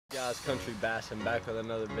Guys, Country Bassin back with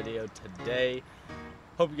another video today.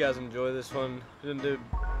 Hope you guys enjoy this one. We're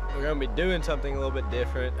gonna be doing something a little bit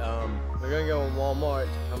different. We're gonna go in Walmart.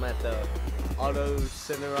 I'm at the auto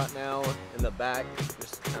center right now in the back.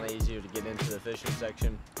 Just kind of easier to get into the fishing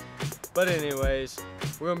section. But anyways,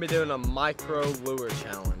 we're gonna be doing a micro lure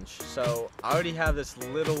challenge. So I already have this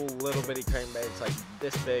little bitty crankbait. It's like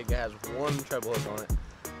this big. It has one treble hook on it.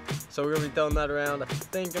 So we're gonna be throwing that around. I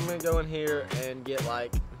think I'm gonna go in here and get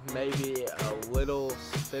like maybe a little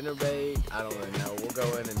spinnerbait. I don't really know. We'll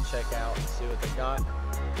go in and check out and see what they got.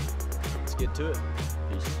 Let's get to it.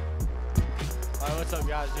 Peace. Alright, what's up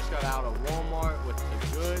guys? Just got out of Walmart with the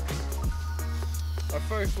goods. Our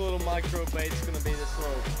first little micro bait is gonna be this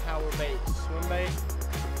little power bait swim bait.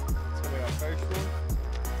 It's gonna be our first one.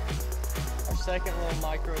 Our second little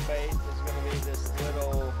micro bait is gonna be this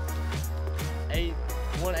little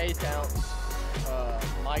 1/8 ounce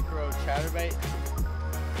micro chatterbait.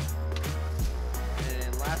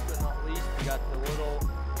 And last but not least, we got the little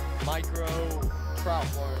micro trout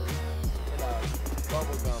worm in a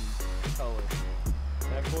bubblegum color.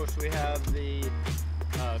 And of course we have the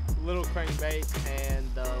little crankbait and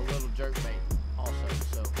the little jerkbait also.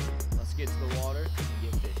 So let's get to the water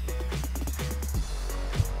and get fishing.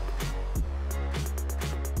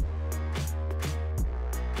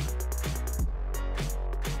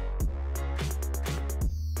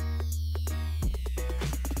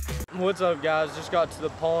 What's up guys, just got to the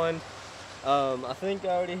pond. I think I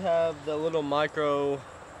already have the little micro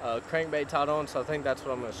crankbait tied on, so I think that's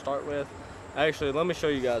what I'm going to start with. Actually, let me show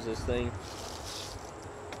you guys this thing.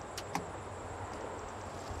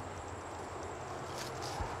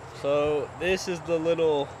 So this is the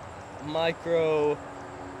little micro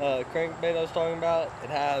crankbait I was talking about. It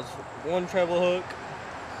has one treble hook,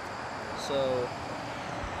 so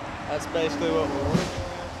that's basically what we're working with.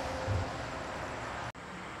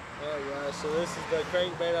 Alright guys, so this is the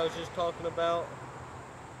crankbait I was just talking about.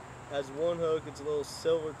 It has one hook. It's a little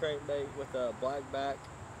silver crankbait with a black back.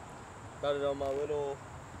 Got it on my little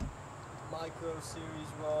micro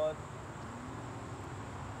series rod.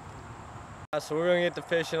 So we're gonna get to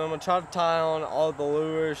fishing. I'm gonna try to tie on all the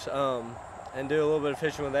lures and do a little bit of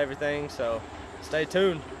fishing with everything. So stay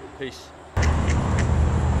tuned. Peace.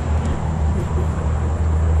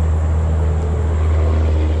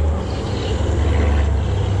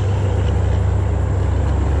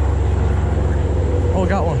 Oh,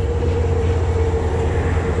 got one.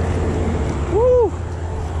 Woo!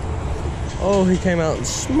 Oh, he came out and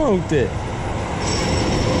smoked it.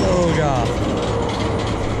 Oh God.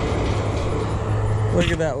 Look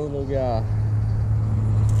at that little guy.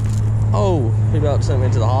 Oh, he about sent me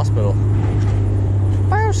to the hospital.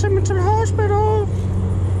 About sent me to the hospital.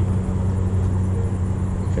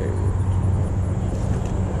 Okay.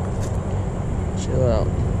 Chill out.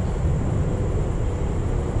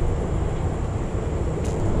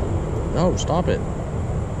 No, stop it.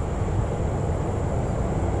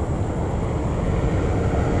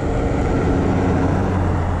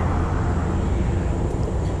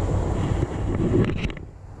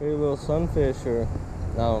 Maybe a little sunfish, or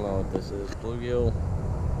I don't know what this is. Bluegill.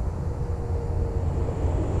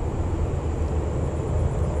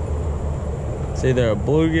 It's either a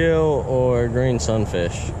bluegill or a green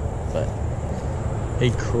sunfish, but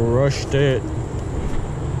he crushed it.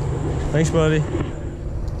 Thanks, buddy.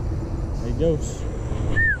 There he goes.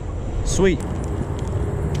 Sweet.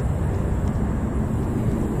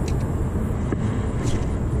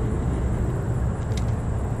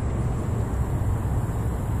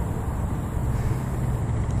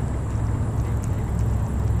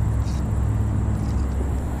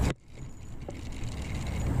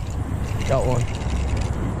 Got one.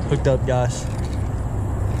 Hooked up, guys. I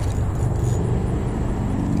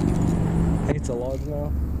think it's a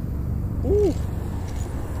largemouth. Ooh.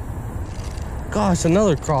 Gosh,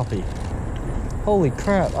 another crappie. Holy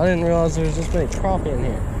crap, I didn't realize there was this many crappie in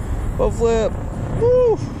here. Boat flip.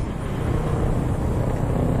 Woo!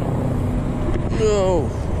 No.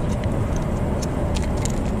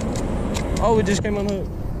 Oh, we just came unhooked.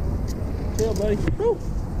 Chill, buddy. Woo!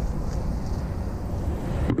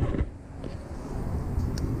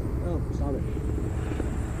 Oh, stop it.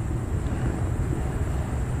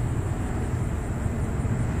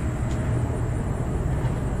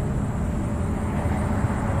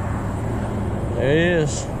 There he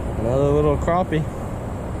is, another little crappie.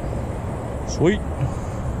 Sweet.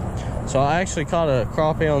 So I actually caught a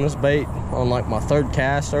crappie on this bait on like my third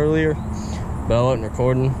cast earlier, but I wasn't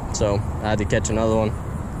recording, so I had to catch another one.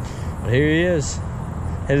 But here he is,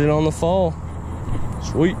 hit it on the fall.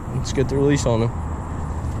 Sweet, let's get the release on him.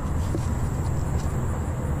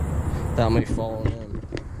 Without me falling in.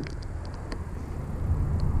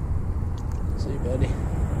 buddy.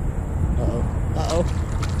 Uh-oh. Uh-oh.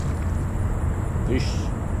 Fish.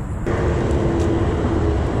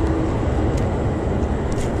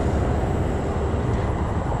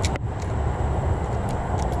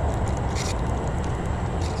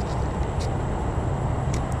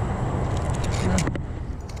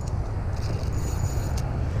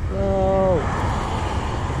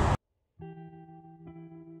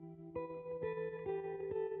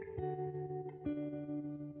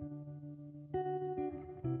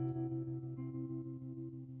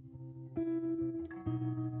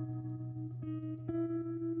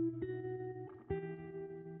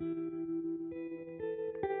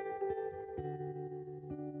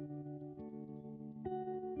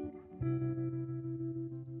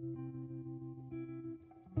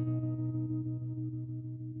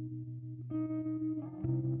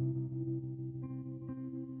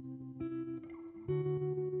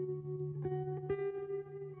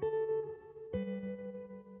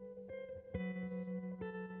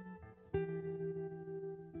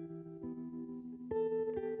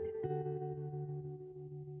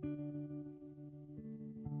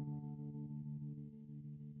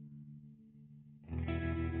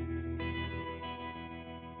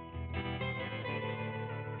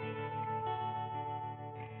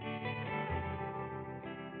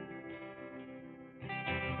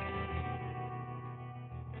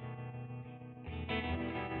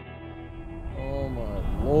 Oh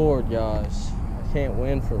my Lord, guys. I can't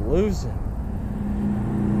win for losing.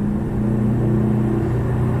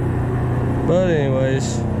 But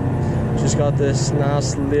anyways, just got this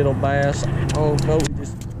nice little bass. Oh no,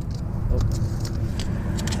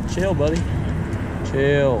 chill, buddy.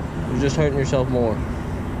 Chill. You're just hurting yourself more.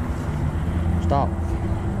 Stop.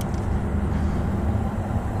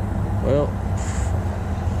 Well,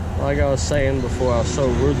 like I was saying before, I was so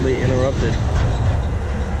rudely interrupted.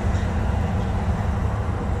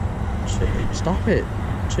 Stop it.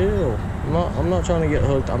 Chill. I'm not trying to get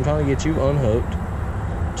hooked. I'm trying to get you unhooked.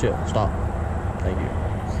 Chill. Stop. Thank you.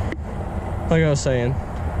 Like I was saying,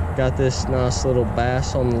 got this nice little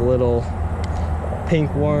bass on the little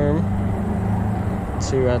pink worm.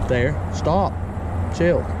 See right there. Stop.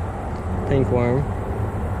 Chill. Pink worm.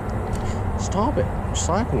 Stop it. You're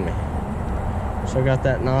slapping me. So I got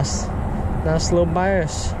that nice little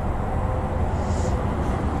bass.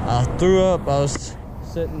 I threw up. I was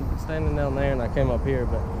standing down there and I came up here,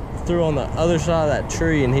 but threw on the other side of that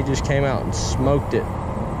tree and he just came out and smoked it.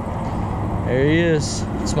 There he is.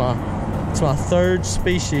 It's my third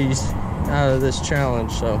species out of this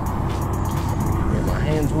challenge, so get my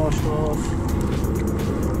hands washed off.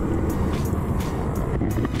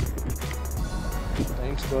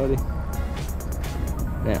 Thanks, buddy.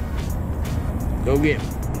 Now, go get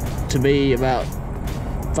to be about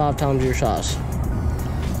 5 times your size.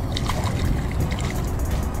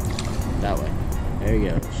 That way. There he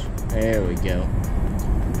goes. There we go.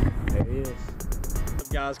 There he is. What's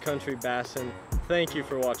up, guys? Country Bassin. Thank you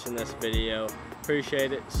for watching this video.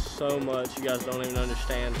 Appreciate it so much. You guys don't even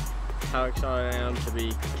understand how excited I am to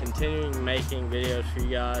be continuing making videos for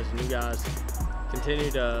you guys. And you guys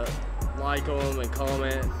continue to like them and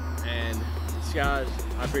comment. And guys,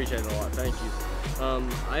 I appreciate it a lot. Thank you.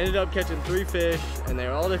 I ended up catching 3 fish, and they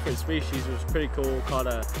were all different species, which was pretty cool. Caught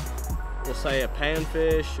a, we'll say, a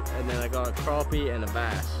panfish, and then I got a crappie and a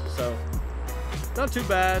bass. So not too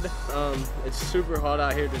bad. It's super hot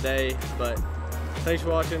out here today, but thanks for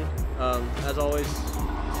watching. As always,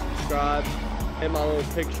 subscribe, hit my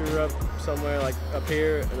little picture up somewhere like up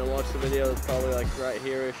here, and then watch the video. It's probably like right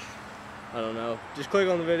here-ish. I don't know. Just click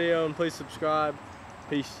on the video and please subscribe.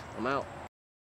 Peace. I'm out.